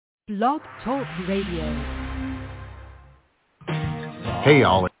Blog Talk Radio. Hey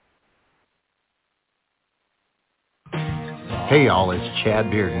y'all, it's Chad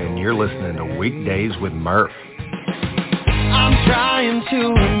Bearden and you're listening to Weekdays with Murph. I'm trying to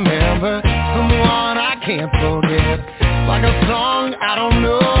remember someone I can't forget, like a song I don't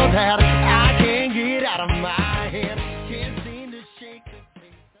know that I can't get out of my head, can't seem to shake the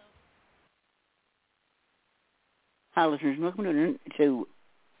taste of... Hi listeners, welcome to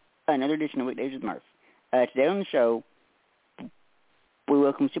another edition of Weekdays with Murph. Today on the show, we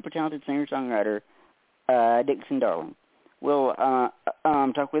welcome super talented singer-songwriter Dixon Darling. We'll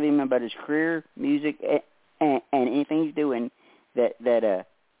talk with him about his career, music, and anything he's doing that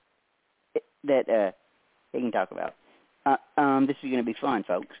he can talk about. This is going to be fun,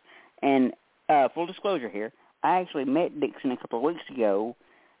 folks. And full disclosure here, I actually met Dixon a couple of weeks ago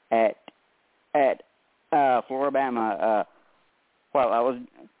at Floribama while I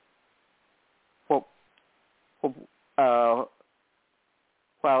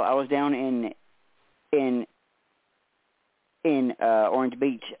was down in Orange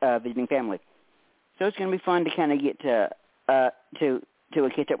Beach visiting family. So it's going to be fun to kind of get to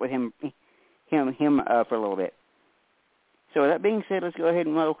catch up with him for a little bit. So with that being said, let's go ahead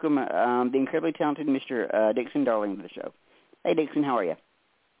and welcome the incredibly talented Mr. Dixon Darling to the show. Hey, Dixon, how are you?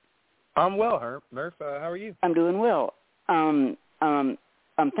 I'm well, Murph. How are you? I'm doing well. Thank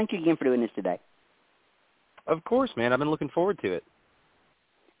you again for doing this today. Of course, man. I've been looking forward to it.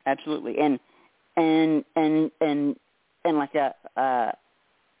 Absolutely, and like I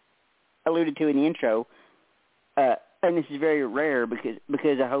alluded to in the intro, and this is very rare because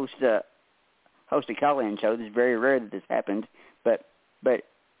I host a call-in show. This is very rare that this happens, but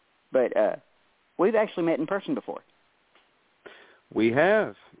we've actually met in person before. We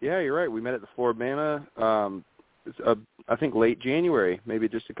have. Yeah, you're right. We met at the Floribama, I think late January, maybe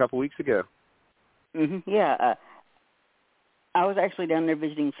just a couple weeks ago. Mm-hmm. Yeah. I was actually down there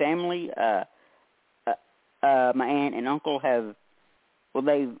visiting family. My aunt and uncle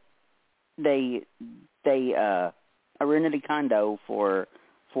they rented a condo for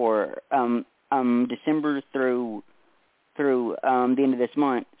December through the end of this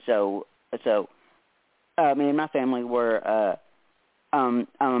month. So me and my family were down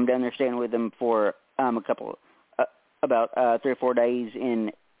there staying with them for about 3 or 4 days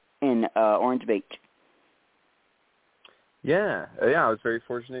in Orange Beach. Yeah. I was very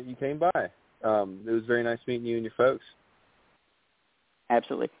fortunate you came by. It was very nice meeting you and your folks.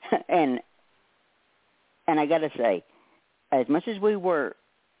 Absolutely. And I got to say, as much as we were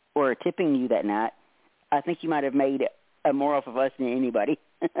tipping you that night, I think you might have made more off of us than anybody.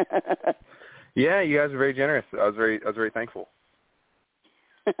 Yeah, you guys were very generous. I was very thankful.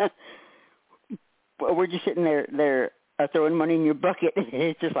 We're just sitting there throwing money in your bucket.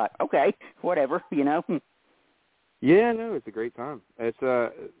 It's just like, okay, whatever, you know. Yeah, no, it's a great time. It's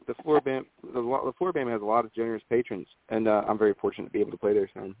the Floribama has a lot of generous patrons, and I'm very fortunate to be able to play there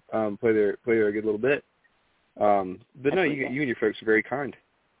some, play there a good little bit. But no, you and your folks are very kind.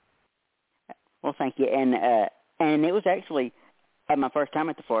 Well, thank you, and it was actually my first time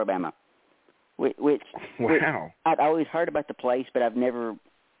at the Floribama, which wow. I'd always heard about the place, but I'd never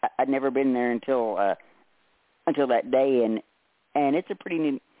been there until that day, and it's a pretty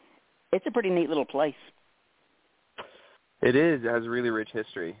neat little place. It is. It has a really rich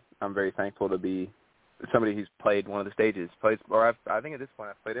history. I'm very thankful to be somebody who's played one of the stages. I think at this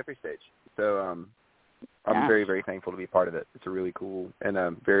point I've played every stage. So I'm very, very thankful to be a part of it. It's a really cool and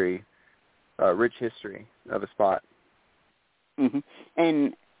a very rich history of a spot. Mm-hmm.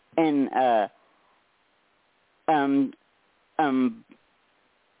 And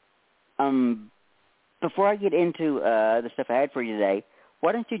before I get into the stuff I had for you today,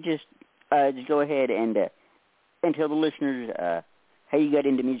 why don't you just go ahead and tell the listeners how you got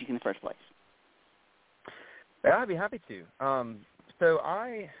into music in the first place. Yeah, I'd be happy to.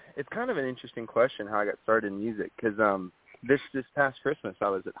 It's kind of an interesting question how I got started in music because this past Christmas I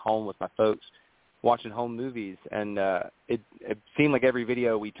was at home with my folks watching home movies, and it seemed like every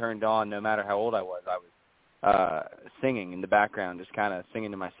video we turned on, no matter how old I was singing in the background, just kind of singing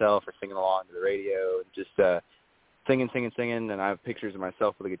to myself or singing along to the radio, and just singing, and I have pictures of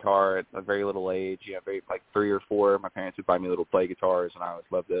myself with a guitar at a very little age, very like 3 or 4. My parents would buy me little play guitars, and I always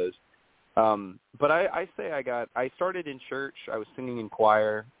loved those. But I started in church. I was singing in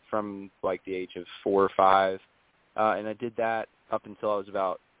choir from like the age of 4 or 5, and I did that up until I was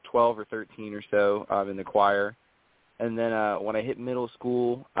about 12 or 13 or so in the choir. And then when I hit middle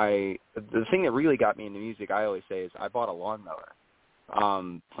school, the thing that really got me into music, I always say, is I bought a lawnmower,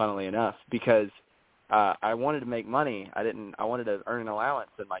 funnily enough, because I wanted to make money. I wanted to earn an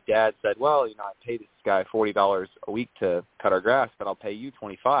allowance. And my dad said, well, I pay this guy $40 a week to cut our grass, but I'll pay you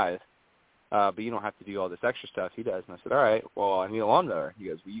 $25. But you don't have to do all this extra stuff he does. And I said, all right, well, I need a lawnmower. He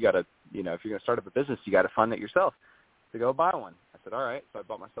goes, well, you got to, if you're going to start up a business, you got to fund it yourself. So go buy one. I said, all right. So I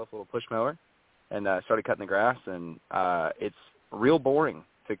bought myself a little push mower and started cutting the grass. And it's real boring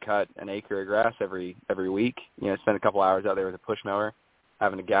to cut an acre of grass every week. Spend a couple hours out there with a push mower,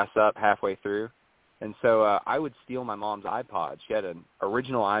 having to gas up halfway through. And so I would steal my mom's iPod. She had an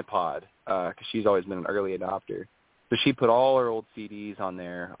original iPod because she's always been an early adopter. So she put all her old CDs on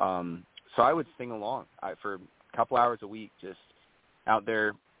there. So I would sing along for a couple hours a week, just out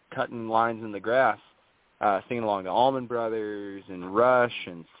there cutting lines in the grass, singing along to Allman Brothers and Rush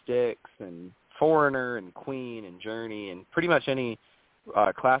and Styx and Foreigner and Queen and Journey and pretty much any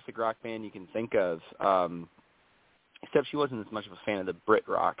classic rock band you can think of, except she wasn't as much of a fan of the Brit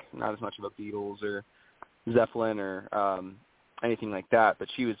rock, not as much of a Beatles or Zeppelin or anything like that. But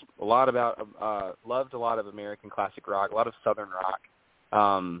she was loved a lot of American classic rock, a lot of Southern rock.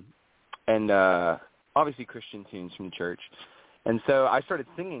 And obviously Christian tunes from the church. And so I started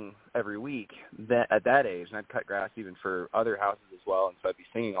singing every week at that age, and I'd cut grass even for other houses as well, and so I'd be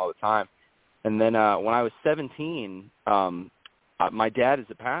singing all the time. And then when I was 17, my dad is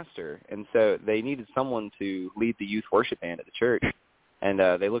a pastor, and so they needed someone to lead the youth worship band at the church. And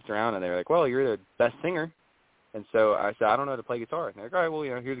they looked around, and they were like, well, you're the best singer. And so I said, I don't know how to play guitar. And they're like, all right, well,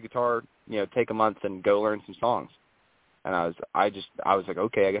 here's a guitar, take a month and go learn some songs. And I was like,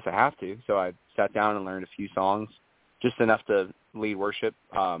 okay, I guess I have to. So I sat down and learned a few songs, just enough to lead worship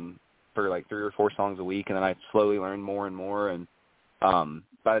for like 3 or 4 songs a week. And then I slowly learned more and more. And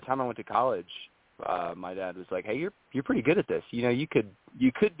by the time I went to college, my dad was like, hey, you're pretty good at this. You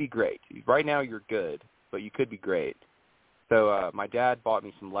could be great. Right now you're good, but you could be great. So my dad bought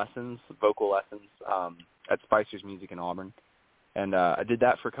me some lessons, vocal lessons at Spicer's Music in Auburn. And I did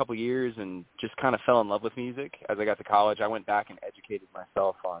that for a couple of years and just kind of fell in love with music. As I got to college, I went back and educated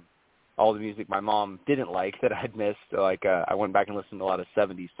myself on all the music my mom didn't like that I'd missed. Like I went back and listened to a lot of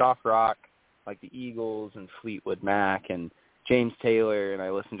 70s soft rock, like the Eagles and Fleetwood Mac and James Taylor, and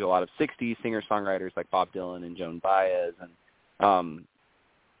I listened to a lot of 60s singer-songwriters like Bob Dylan and Joan Baez. And,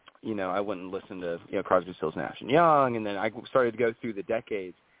 I went and listened to, Crosby, Stills, Nash & Young, and then I started to go through the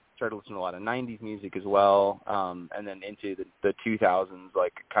decades. Started listening to a lot of 90s music as well, and then into the 2000s,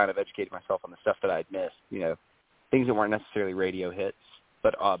 like kind of educated myself on the stuff that I'd missed, things that weren't necessarily radio hits,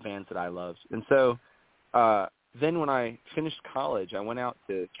 but bands that I loved. And so then when I finished college, I went out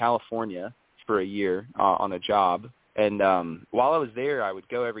to California for a year on a job, and while I was there, I would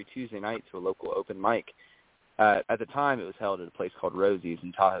go every Tuesday night to a local open mic. At the time, it was held at a place called Rosie's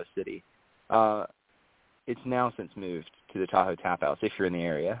in Tahoe City. It's now since moved to the Tahoe Tap House, if you're in the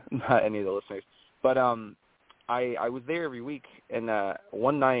area, not any of the listeners. But I was there every week, and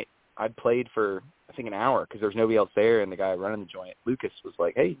one night I played for, I think, an hour because there was nobody else there, and the guy running the joint, Lucas, was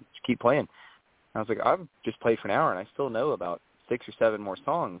like, hey, just keep playing. And I was like, I've just played for an hour, and I still know about 6 or 7 more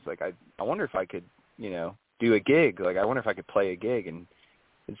songs. Like, I wonder if I could, do a gig. Like, I wonder if I could play a gig. And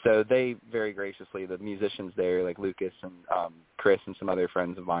so they very graciously, the musicians there, like Lucas and Chris and some other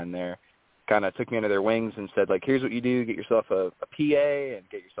friends of mine there, kind of took me under their wings and said, like, here's what you do. Get yourself a PA and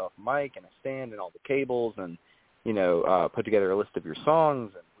get yourself a mic and a stand and all the cables and, put together a list of your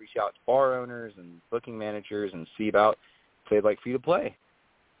songs and reach out to bar owners and booking managers and see about if they'd like for you to play.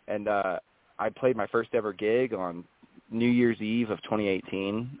 And I played my first ever gig on New Year's Eve of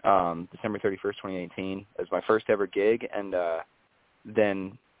 2018, December 31st, 2018. It was my first ever gig, and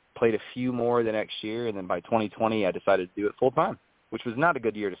then played a few more the next year. And then by 2020, I decided to do it full time, which was not a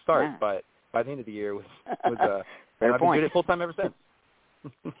good year to start, but by the end of the year was and I've been doing it full time ever since.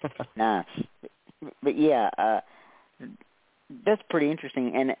 Nice. But yeah, that's pretty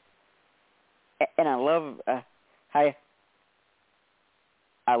interesting, and I love I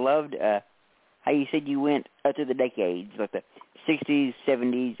loved how you said you went through the decades, like the 60s,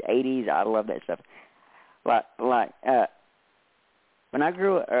 70s, 80s. I love that stuff. Like when I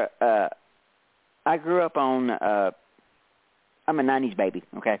grew up on. I'm a 90s baby.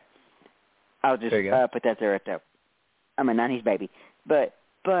 Okay, I'll just put that there right there. I'm a 90s baby, but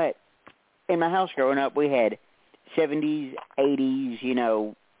in my house growing up, we had 70s,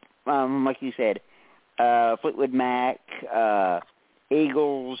 80s. Like you said, Fleetwood Mac,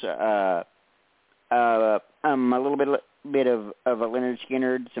 Eagles, a little bit of a Leonard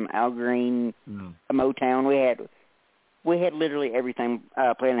Skinner, some Al Green, a Motown. We had literally everything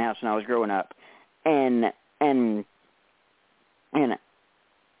playing in the house when I was growing up, and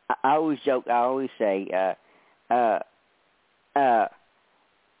I always joke. I always say,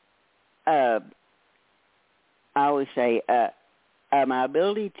 I always say my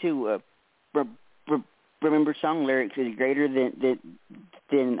ability to remember song lyrics is greater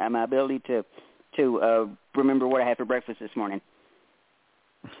than my ability to remember what I had for breakfast this morning.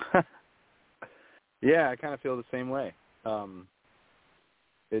 Yeah, I kind of feel the same way.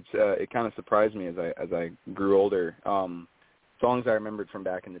 It kind of surprised me as I grew older. Songs I remembered from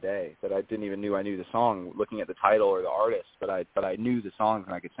back in the day that I didn't even I knew the song, looking at the title or the artist, but I knew the songs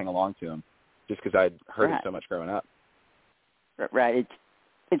and I could sing along to them just because I'd heard it so much growing up. Right.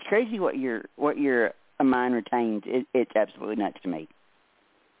 It's crazy what your mind retains. It's absolutely nuts to me.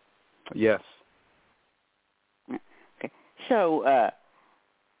 Yes. Okay. So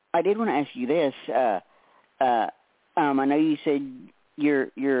I did want to ask you this. I know you said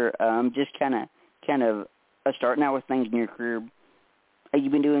you're just kind of starting out with things in your career.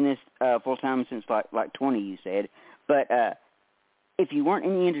 You've been doing this full time since like 20, you said. But if you weren't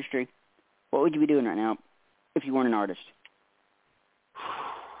in the industry, what would you be doing right now? If you weren't an artist?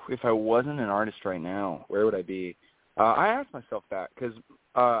 If I wasn't an artist right now, where would I be? I asked myself that because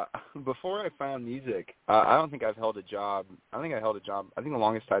before I found music, I don't think I've held a job. I think the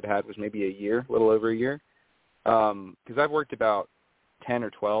longest I'd had was maybe a year, a little over a year. Because I've worked about 10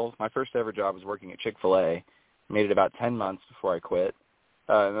 or 12. My first ever job was working at Chick-fil-A. Made it about 10 months before I quit.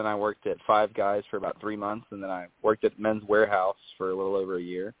 And then I worked at Five Guys for about 3 months, and then I worked at Men's Warehouse for a little over a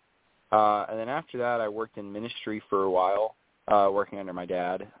year. And then after that, I worked in ministry for a while, working under my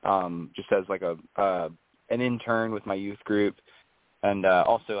dad, just as like an intern with my youth group, and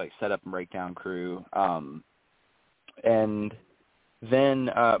also like set up and breakdown crew. And then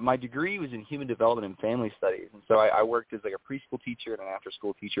my degree was in human development and family studies, and so I worked as like a preschool teacher and an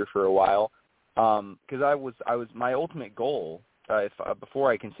after-school teacher for a while. Because I was my ultimate goal, before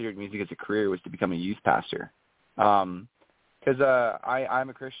I considered music as a career, was to become a youth pastor. Because I'm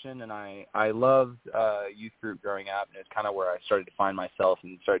a Christian, and I loved youth group growing up, and it's kind of where I started to find myself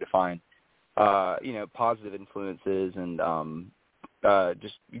and started to find positive influences and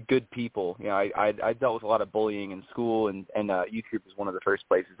just good people. I dealt with a lot of bullying in school, and youth group was one of the first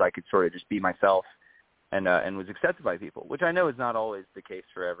places I could sort of just be myself and was accepted by people, which I know is not always the case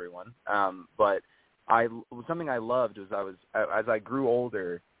for everyone. But something I loved was as I grew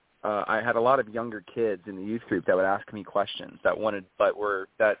older, I had a lot of younger kids in the youth group that would ask me questions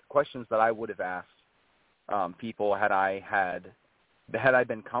questions that I would have asked people had I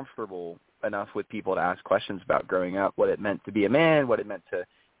been comfortable enough with people to ask questions about growing up, what it meant to be a man, what it meant to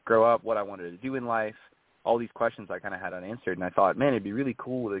grow up, what I wanted to do in life. All these questions I kind of had unanswered, and I thought, man, it'd be really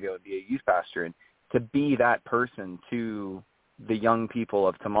cool to go and be a youth pastor and to be that person to the young people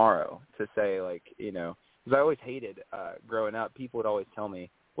of tomorrow, to say, like, because I always hated growing up. People would always tell me,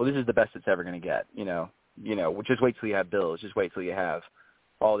 well, this is the best it's ever going to get, just wait till you have bills, just wait till you have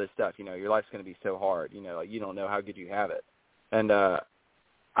all this stuff, your life's going to be so hard, you don't know how good you have it. And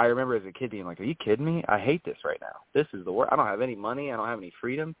I remember as a kid being like, are you kidding me? I hate this right now. This is the worst. I don't have any money. I don't have any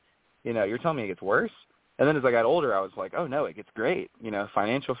freedom. You're telling me it gets worse? And then as I got older, I was like, oh, no, it gets great.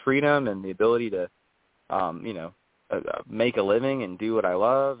 Financial freedom and the ability to, make a living and do what I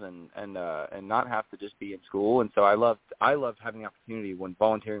love and not have to just be in school. And so I loved having the opportunity when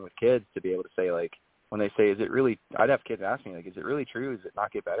volunteering with kids to be able to say, like, when they say, is it really, I'd have kids ask me, like, is it really true? Does it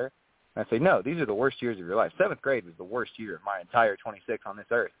not get better? And I say, no, these are the worst years of your life. 7th grade was the worst year of my entire 26 on this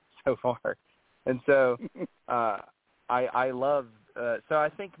earth so far. And so I love so I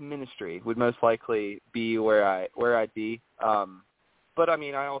think ministry would most likely be where I'd be. But I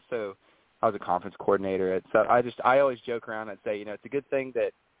mean, I was a conference coordinator. So I always joke around and say, it's a good thing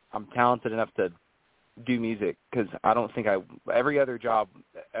that I'm talented enough to do music, because I don't think every other job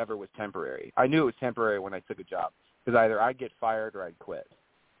ever was temporary. I knew it was temporary when I took a job, because either I'd get fired or I'd quit.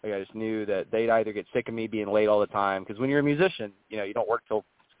 Like, I just knew that they'd either get sick of me being late all the time, because when you're a musician, you don't work till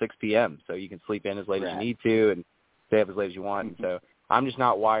 6 p.m., so you can sleep in as late as you need to and stay up as late as you want. And so I'm just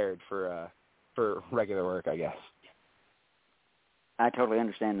not wired for regular work, I guess. I totally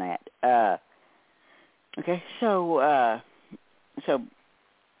understand that. Okay, so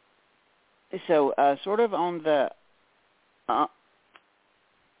sort of on the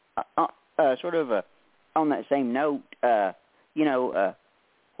on that same note,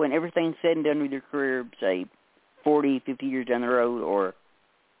 when everything's said and done with your career, say 40, 50 years down the road, or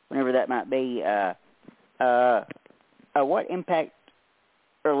whenever that might be, what impact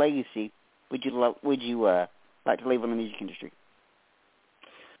or legacy would you like to leave on the music industry?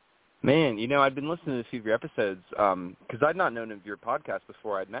 Man, I'd been listening to a few of your episodes because I'd not known of your podcast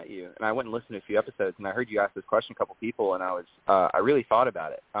before I'd met you, and I went and listened to a few episodes, and I heard you ask this question a couple people, and I really thought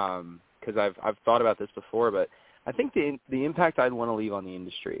about it because I've thought about this before, but I think the impact I'd want to leave on the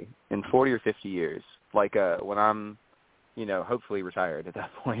industry in 40 or 50 years like when I'm, hopefully retired at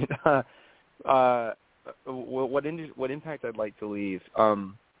that point. What impact I'd like to leave?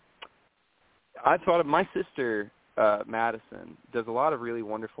 I thought of my sister, Madison, does a lot of really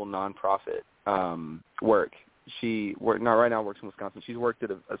wonderful nonprofit work. She right now works in Wisconsin. She's worked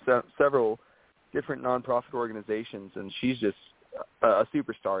at several different nonprofit organizations, and she's just a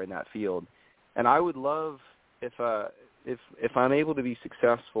superstar in that field. And I would love if I'm able to be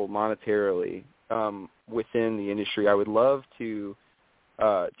successful monetarily within the industry, I would love to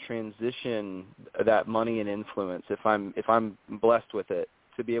transition that money and influence, if I'm blessed with it,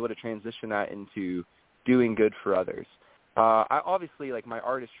 to be able to transition that into doing good for others. I obviously, like my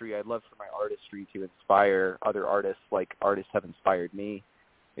artistry, I'd love for my artistry to inspire other artists, like artists have inspired me,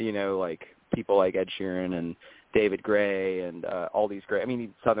 like people like Ed Sheeran and David Gray and all these great,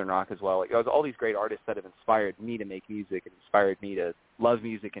 Southern Rock as well. Like, all these great artists that have inspired me to make music and inspired me to love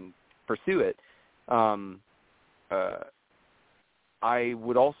music and pursue it. I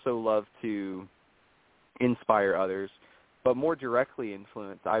would also love to inspire others, but more directly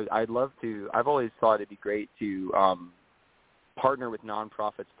influence. I'd love to. I've always thought it'd be great to partner with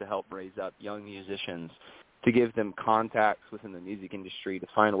nonprofits to help raise up young musicians, to give them contacts within the music industry, to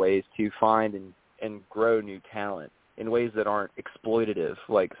find ways to find and grow new talent in ways that aren't exploitative,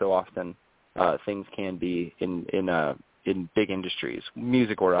 like so often things can be in big industries,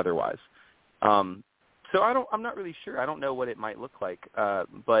 music or otherwise. So I'm not really sure. I don't know what it might look like,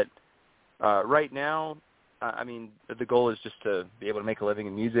 but right now, the goal is just to be able to make a living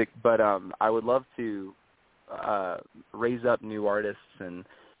in music. But I would love to raise up new artists and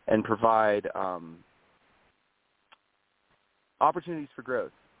provide opportunities for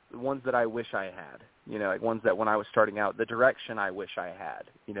growth. The ones that I wish I had, like ones that when I was starting out, the direction I wish I had,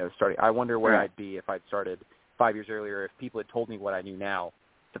 starting. I wonder where I'd be if I'd started 5 years earlier, if people had told me what I knew now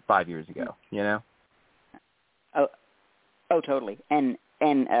 5 years ago, Oh, totally. And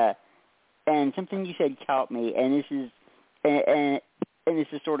something you said caught me, and this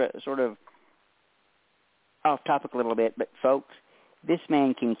is sort of off topic a little bit, but folks, this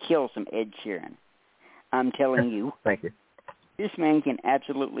man can kill some Ed Sheeran. I'm telling you. Thank you. This man can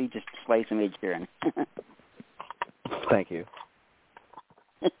absolutely just slay some Ed Sheeran. Thank you.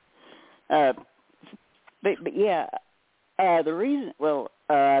 But yeah,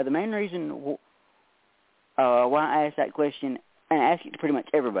 the main reason why I asked that question, and I ask it to pretty much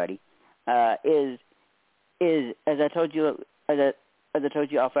everybody, is as I told you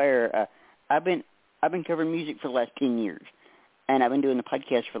off air, I've been covering music for the last 10 years, and I've been doing the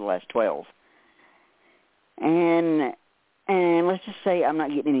podcast for the last 12. And let's just say I'm not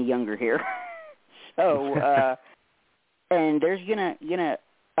getting any younger here. So and there's gonna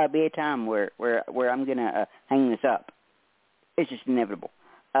be a time where I'm gonna hang this up. It's just inevitable.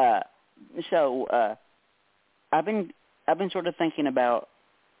 So I've been sort of thinking about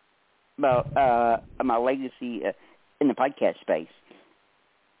my legacy in the podcast space,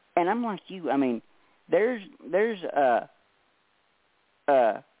 and I'm like you. There's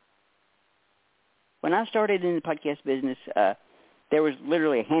when I started in the podcast business, there was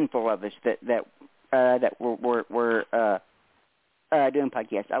literally a handful of us that were doing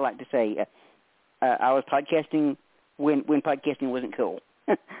podcasts. I like to say I was podcasting when podcasting wasn't cool.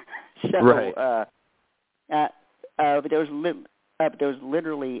 So, right. But there was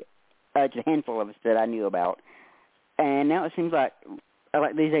literally just a handful of us that I knew about, and now it seems like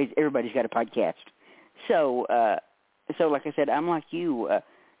these days everybody's got a podcast. So like I said, I'm like you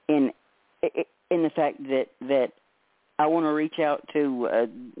in the fact that I want to reach out to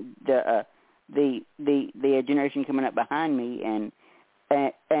the generation coming up behind me, and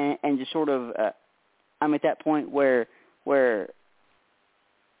just sort of I'm at that point where I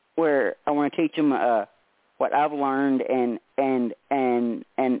want to teach them what I've learned and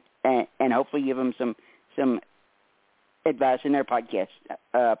hopefully give them some advice in their podcast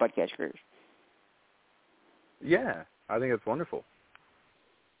careers. Yeah, I think it's wonderful.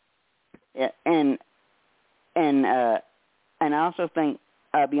 Yeah, and I also think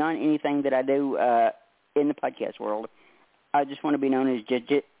beyond anything that I do in the podcast world, I just want to be known as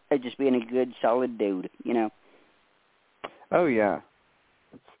just being a good, solid dude. Oh yeah.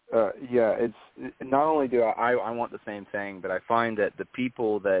 It's not only do I want the same thing, but I find that the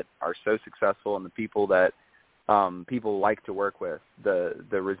people that are so successful and the people that people like to work with, the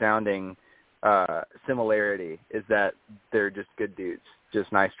resounding similarity is that they're just good dudes,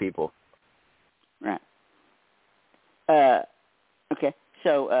 just nice people. Right. Okay.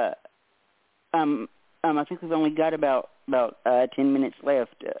 So I think we've only got about 10 minutes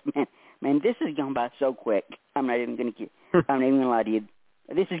left. Man, this has gone by so quick. I'm not even gonna lie to you.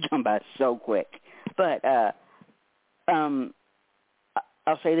 This has gone by so quick. But I'll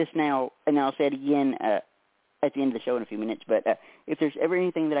say this now, and I'll say it again at the end of the show in a few minutes. But if there's ever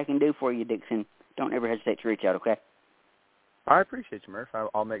anything that I can do for you, Dixon, don't ever hesitate to reach out, okay? I appreciate you, Murph.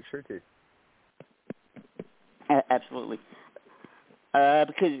 I'll make sure to. Absolutely.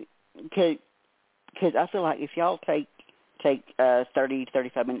 Because I feel like if y'all take 30 to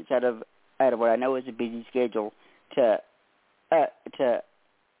 35 minutes out of what I know is a busy schedule to come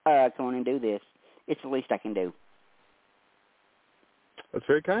on and do this, it's the least I can do. That's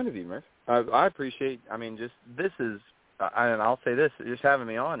very kind of you, Murph. I appreciate. I mean, just this is, and I'll say this: just having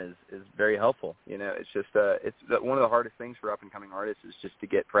me on is very helpful. You know, it's just it's one of the hardest things for up and coming artists is just to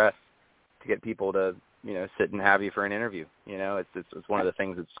get press, to get people to sit and have you for an interview. You know, it's one of the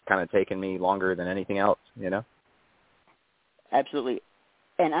things that's kind of taken me longer than anything else. You know. Absolutely,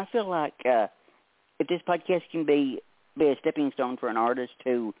 and I feel like if this podcast can be a stepping stone for an artist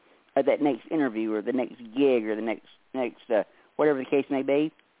to that next interview or the next gig or the next whatever the case may be,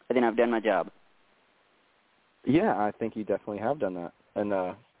 then I've done my job. Yeah, I think you definitely have done that, and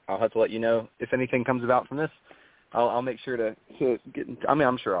I'll have to let you know if anything comes about from this. I'll make sure to get.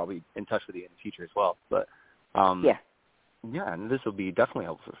 I'm sure I'll be in touch with you in the future as well. But yeah, and this will be definitely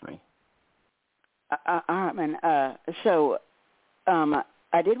helpful for me. All right, man. So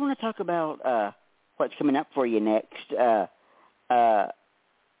I did want to talk about what's coming up for you next. Are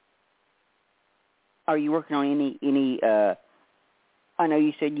you working on any? I know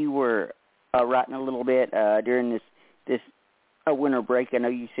you said you were writing a little bit during this winter break. I know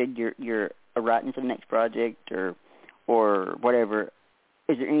you said you're writing for the next project or whatever.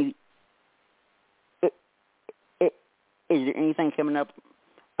 Is there anything coming up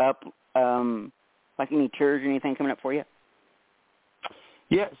like any tours or anything coming up for you?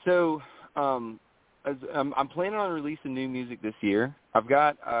 Yeah, so I'm planning on releasing new music this year. I've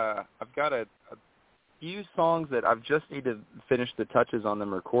got a few songs that I've just need to finish the touches on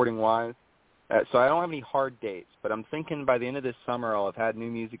them recording-wise. So I don't have any hard dates, but I'm thinking by the end of this summer I'll have had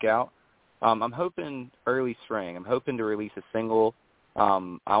new music out. I'm hoping early spring. I'm hoping to release a single.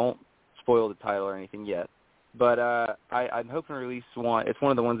 I won't spoil the title or anything yet, but I'm hoping to release one. It's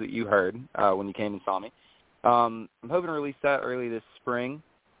one of the ones that you heard when you came and saw me. I'm hoping to release that early this spring,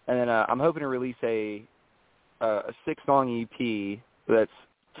 and then I'm hoping to release a 6-song EP that's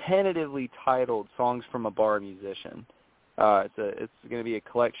tentatively titled "Songs from a Bar Musician." It's going to be a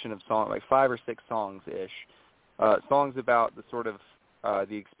collection of songs, like 5 or 6 songs ish, songs about the sort of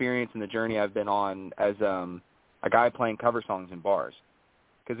the experience and the journey I've been on as a guy playing cover songs in bars.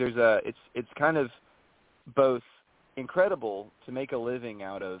 Because it's kind of both incredible to make a living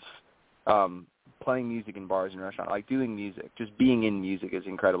out of playing music in bars and restaurants, like doing music, just being in music is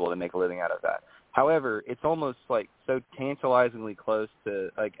incredible to make a living out of that. However, it's almost like so tantalizingly close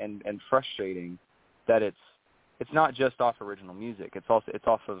to like and frustrating that it's not just off original music. It's off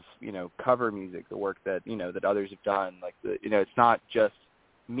of cover music, the work that that others have done. Like it's not just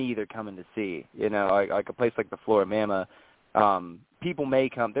me they're coming to see. Like a place like the Floribama, people may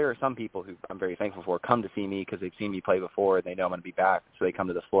come. There are some people who I'm very thankful for come to see me because they've seen me play before and they know I'm going to be back, so they come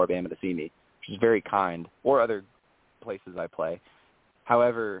to the Floribama to see me, which is very kind. Or other places I play.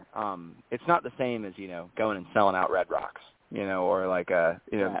 However, it's not the same as going and selling out Red Rocks. Or like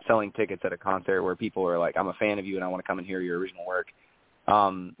selling tickets at a concert where people are like, I'm a fan of you and I want to come and hear your original work.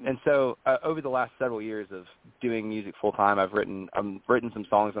 And so over the last several years of doing music full time, I've written some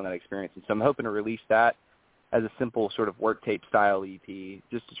songs on that experience, and so I'm hoping to release that as a simple sort of work tape style EP,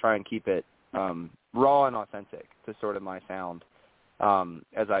 just to try and keep it raw and authentic to sort of my sound.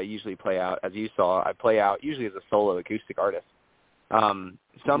 As I usually play out, as you saw, I play out usually as a solo acoustic artist.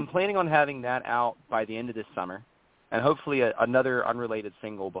 So I'm planning on having that out by the end of this summer, and hopefully another unrelated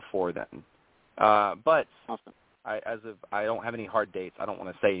single before then. But awesome. I don't have any hard dates. I don't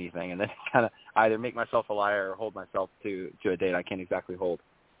want to say anything, and then kind of either make myself a liar or hold myself to a date I can't exactly hold.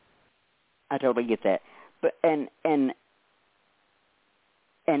 I totally get that. But and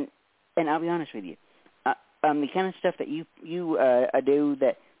I'll be honest with you, the kind of stuff that you do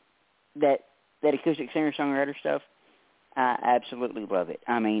that acoustic singer-songwriter stuff, I absolutely love it.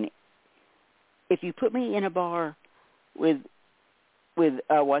 I mean, if you put me in a bar with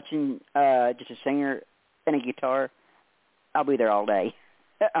watching just a singer and a guitar, I'll be there all day.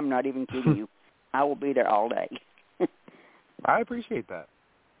 I'm not even kidding you. I will be there all day. I appreciate that.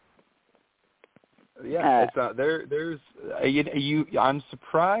 Yeah, it's I'm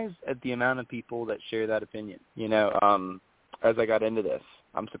surprised at the amount of people that share that opinion. As I got into this,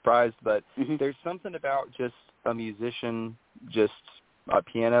 I'm surprised, but there's something about just a musician, just a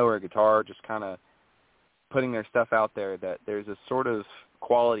piano or a guitar, just kind of putting their stuff out there, that there's a sort of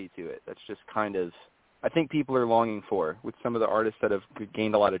quality to it that's just kind of, I think people are longing for with some of the artists that have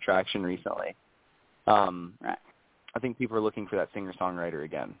gained a lot of traction recently. Right. I think people are looking for that singer-songwriter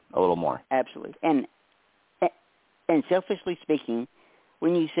again a little more. Absolutely. And selfishly speaking,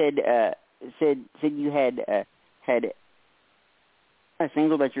 when you said you had a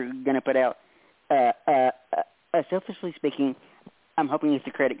single that you're going to put out, selfishly speaking, I'm hoping it's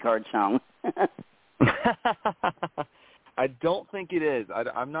a credit card song. I don't think it is.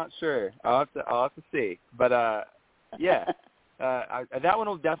 I'm not sure. I'll have to see. But yeah, that one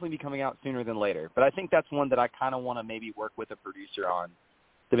will definitely be coming out sooner than later. But I think that's one that I kind of want to maybe work with a producer on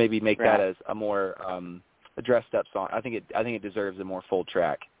to maybe make that as a more a dressed up song. I think it deserves a more full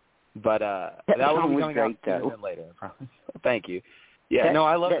track. But that one will be coming out sooner than later. I promise. Thank you. Yeah,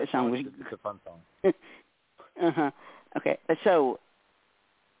 I love that song. It's a fun song. Okay, so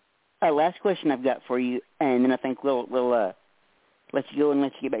last question I've got for you, and then I think we'll let you go and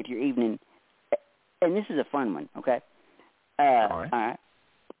let you get back to your evening. And this is a fun one, okay? All right.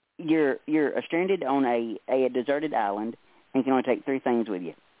 You're stranded on a deserted island and can only take 3 things with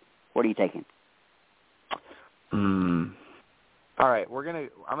you. What are you taking? All right,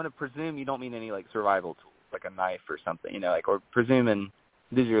 I'm gonna presume you don't mean any like survival tools, like a knife or something, like, or presuming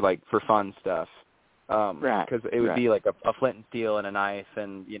these are like for fun stuff. Right. Because it would be like a flint and steel and a knife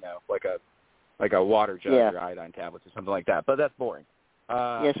and like a water jug or iodine tablets or something like that. But that's boring.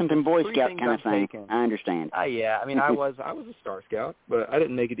 Something Boy Scout kind of thing. Taken. I understand. Yeah, I mean, I was a Star Scout, but I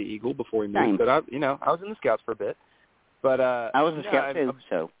didn't make it to Eagle before we moved. But I was in the Scouts for a bit. But I was a Scout too.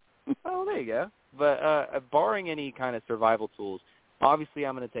 So. Oh, there you go. But barring any kind of survival tools, obviously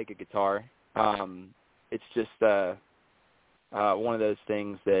I'm going to take a guitar. It's just one of those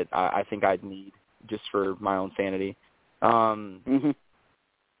things that I think I'd need just for my own sanity.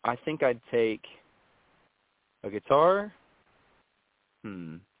 I think I'd take a guitar.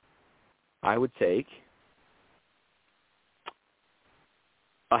 I would take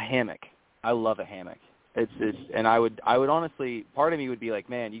a hammock. I love a hammock. And I would honestly, part of me would be like,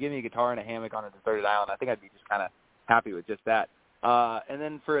 man, you give me a guitar and a hammock on a deserted island, I think I'd be just kind of happy with just that. And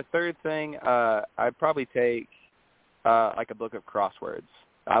then for a third thing, I'd probably take like a book of crosswords.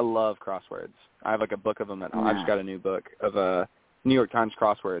 I love crosswords. I have like a book of them. I just got a new book of New York Times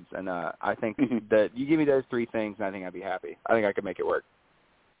crosswords, and I think that you give me those 3 things, and I think I'd be happy. I think I could make it work.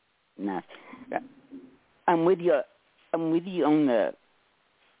 Nice. I'm with you. I'm with you on the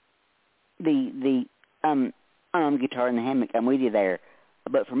guitar and the hammock. I'm with you there.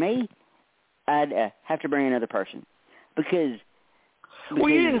 But for me, I'd have to bring another person because well,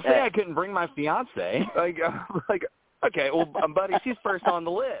 you didn't say I couldn't bring my fiance. Like, okay, well, buddy, she's first on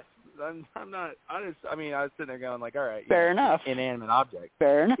the list. I'm not. I was sitting there going like, all right, fair enough. Inanimate object.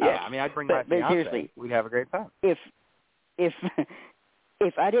 Fair enough. Yeah, I mean, I'd bring my fiance. But seriously, we'd have a great time. If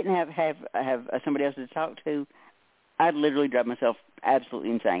I didn't have somebody else to talk to, I'd literally drive myself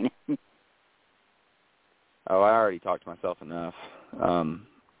absolutely insane. Oh, I already talked to myself enough.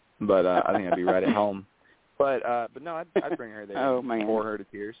 But I think I'd be right at home. But no, I'd bring her there. Oh, man. Bore her to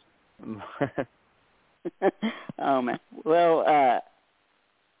tears. Oh man. Well,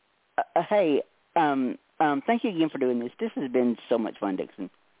 hey, thank you again for doing this. This has been so much fun, Dixon.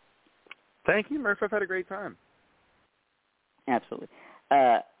 Thank you, Murph. I've had a great time. Absolutely.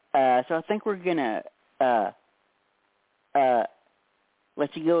 So I think we're gonna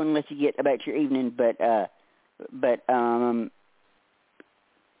let you go and let you get about your evening, but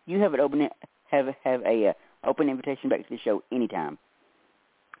you have an open open invitation back to the show anytime.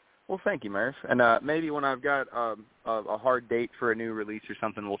 Well, thank you, Murph. And maybe when I've got a hard date for a new release or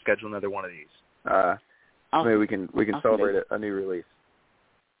something, we'll schedule another one of these. Awesome. Maybe we can celebrate a new release.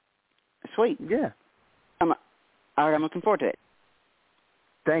 Sweet. Yeah. All right, I'm looking forward to it.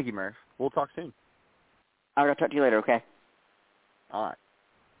 Thank you, Murph. We'll talk soon. All right, I'll talk to you later, okay? All right.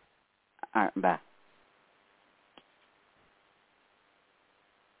 All right, bye.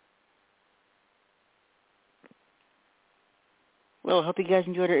 Well, I hope you guys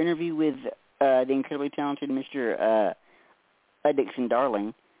enjoyed our interview with the incredibly talented Mr. Dixon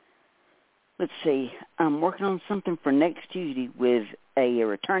Darling. Let's see. I'm working on something for next Tuesday with a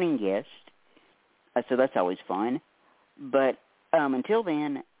returning guest, so that's always fun. But until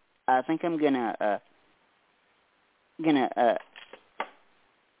then, I think I'm gonna end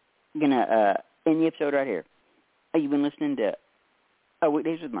the episode right here. You've been listening to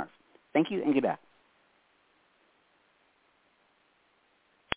Weekdays with Murph. Thank you and goodbye.